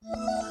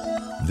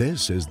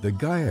This is the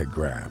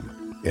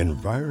Gaiagram,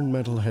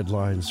 environmental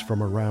headlines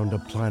from around a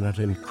planet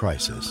in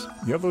crisis.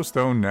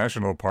 Yellowstone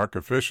National Park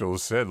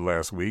officials said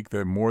last week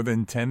that more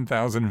than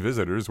 10,000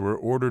 visitors were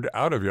ordered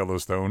out of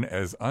Yellowstone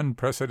as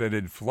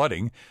unprecedented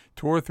flooding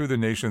tore through the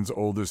nation's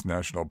oldest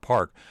national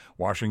park,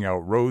 washing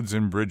out roads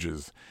and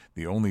bridges.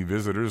 The only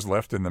visitors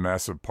left in the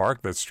massive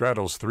park that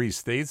straddles 3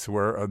 states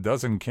were a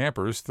dozen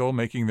campers still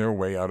making their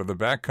way out of the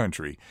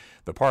backcountry.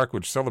 The park,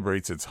 which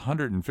celebrates its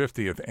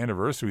 150th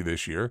anniversary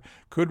this year,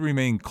 could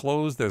remain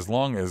closed as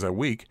long as a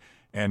week,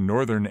 and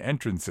northern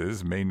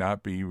entrances may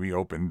not be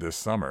reopened this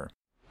summer.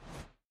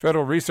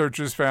 Federal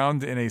researchers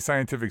found in a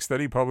scientific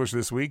study published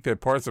this week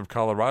that parts of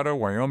Colorado,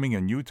 Wyoming,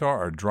 and Utah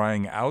are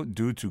drying out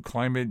due to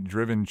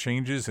climate-driven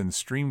changes in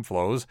stream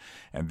flows,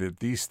 and that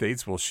these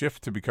states will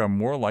shift to become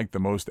more like the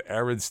most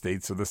arid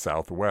states of the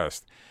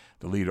Southwest.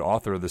 The lead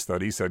author of the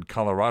study said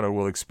Colorado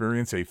will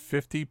experience a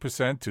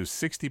 50% to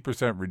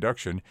 60%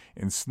 reduction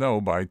in snow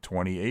by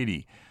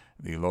 2080.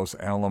 The Los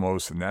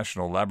Alamos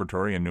National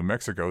Laboratory in New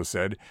Mexico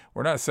said,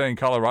 "We're not saying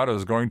Colorado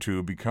is going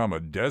to become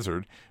a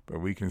desert, but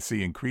we can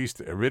see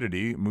increased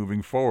aridity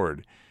moving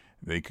forward."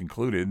 They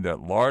concluded that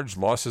large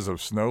losses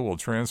of snow will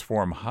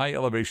transform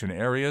high-elevation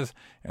areas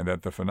and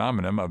that the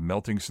phenomenon of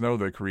melting snow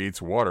that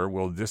creates water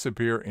will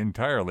disappear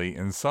entirely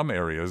in some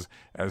areas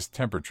as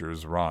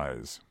temperatures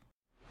rise.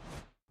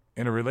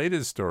 In a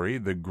related story,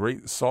 the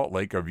Great Salt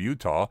Lake of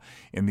Utah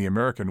in the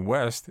American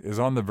West is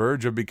on the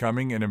verge of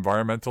becoming an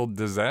environmental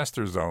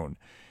disaster zone.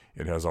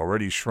 It has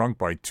already shrunk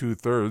by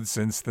 2/3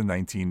 since the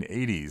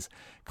 1980s.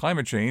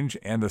 Climate change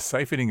and the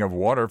siphoning of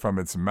water from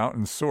its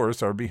mountain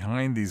source are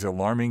behind these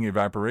alarming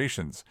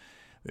evaporations.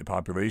 The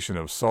population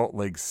of Salt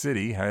Lake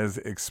City has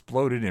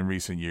exploded in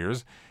recent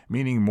years,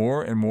 meaning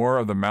more and more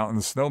of the mountain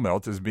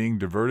snowmelt is being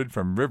diverted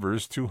from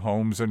rivers to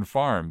homes and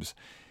farms.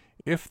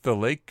 If the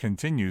lake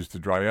continues to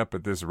dry up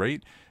at this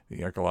rate,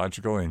 the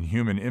ecological and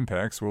human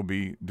impacts will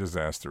be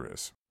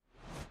disastrous.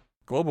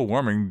 Global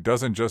warming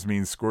doesn't just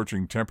mean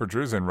scorching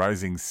temperatures and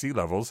rising sea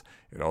levels.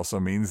 It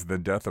also means the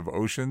death of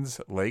oceans,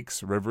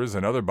 lakes, rivers,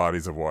 and other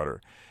bodies of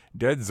water.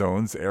 Dead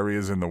zones,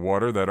 areas in the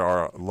water that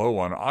are low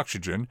on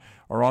oxygen,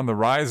 are on the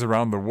rise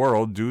around the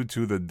world due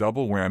to the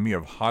double whammy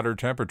of hotter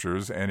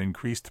temperatures and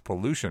increased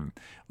pollution,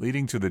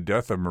 leading to the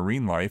death of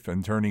marine life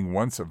and turning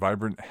once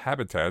vibrant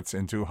habitats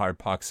into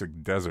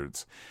hypoxic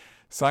deserts.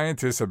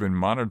 Scientists have been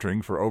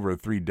monitoring for over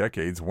 3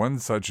 decades one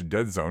such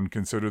dead zone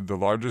considered the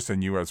largest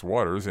in U.S.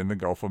 waters in the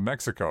Gulf of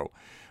Mexico.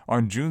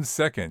 On June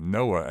 2nd,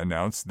 NOAA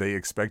announced they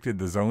expected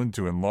the zone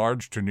to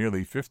enlarge to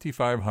nearly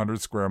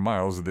 5,500 square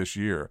miles this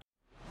year.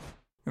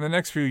 In the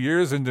next few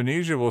years,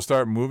 Indonesia will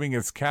start moving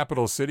its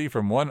capital city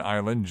from one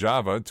island,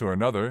 Java, to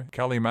another,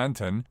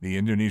 Kalimantan, the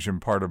Indonesian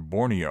part of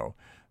Borneo.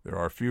 There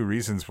are a few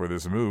reasons for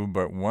this move,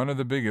 but one of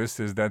the biggest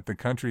is that the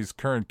country's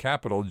current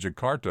capital,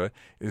 Jakarta,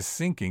 is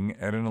sinking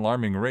at an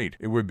alarming rate.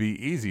 It would be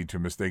easy to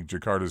mistake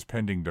Jakarta's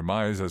pending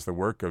demise as the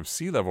work of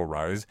sea level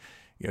rise,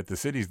 yet the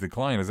city's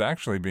decline is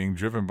actually being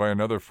driven by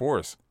another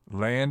force,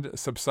 land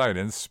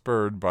subsidence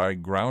spurred by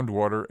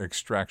groundwater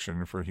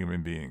extraction for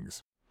human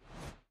beings.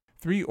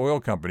 3 oil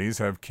companies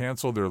have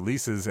canceled their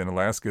leases in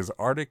Alaska's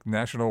Arctic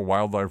National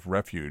Wildlife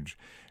Refuge.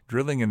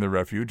 Drilling in the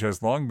refuge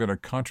has long been a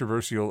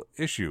controversial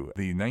issue.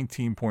 The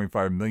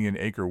 19.5 million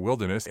acre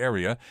wilderness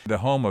area, the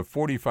home of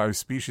 45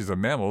 species of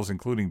mammals,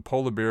 including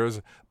polar bears,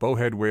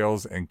 bowhead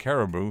whales, and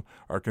caribou,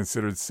 are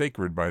considered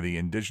sacred by the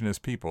indigenous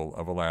people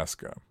of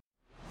Alaska.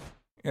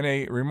 In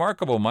a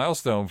remarkable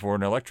milestone for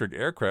an electric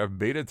aircraft,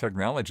 Beta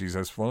Technologies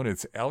has flown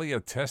its Elia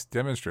test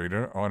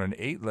demonstrator on an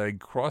 8-leg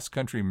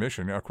cross-country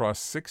mission across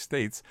 6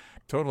 states,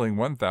 totaling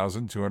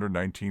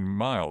 1,219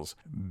 miles.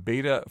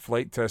 Beta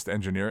flight test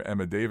engineer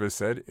Emma Davis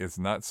said, "It's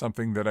not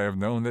something that I have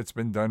known that's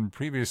been done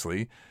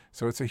previously,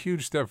 so it's a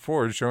huge step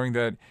forward showing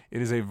that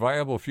it is a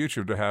viable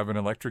future to have an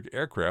electric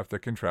aircraft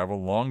that can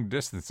travel long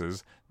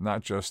distances,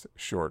 not just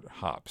short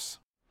hops."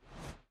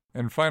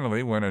 And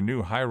finally, when a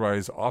new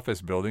high-rise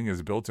office building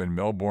is built in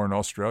Melbourne,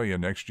 Australia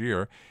next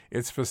year,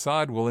 its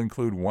facade will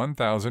include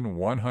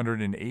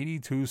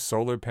 1,182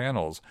 solar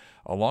panels,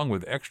 along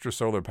with extra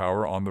solar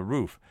power on the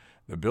roof.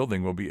 The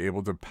building will be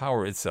able to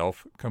power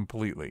itself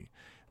completely.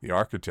 The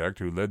architect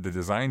who led the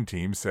design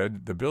team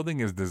said the building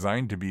is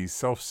designed to be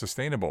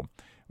self-sustainable.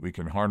 We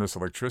can harness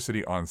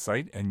electricity on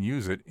site and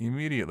use it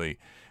immediately.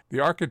 The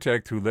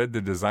architect who led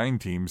the design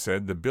team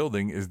said the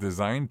building is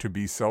designed to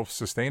be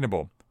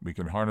self-sustainable. We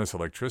can harness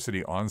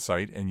electricity on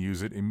site and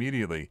use it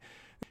immediately.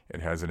 It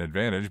has an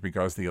advantage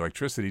because the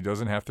electricity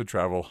doesn't have to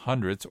travel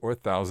hundreds or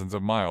thousands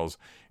of miles.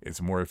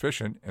 It's more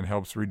efficient and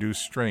helps reduce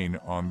strain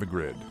on the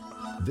grid.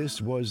 This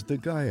was the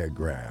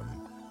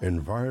Gaiagram,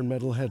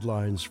 environmental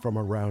headlines from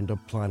around a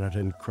planet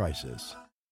in crisis.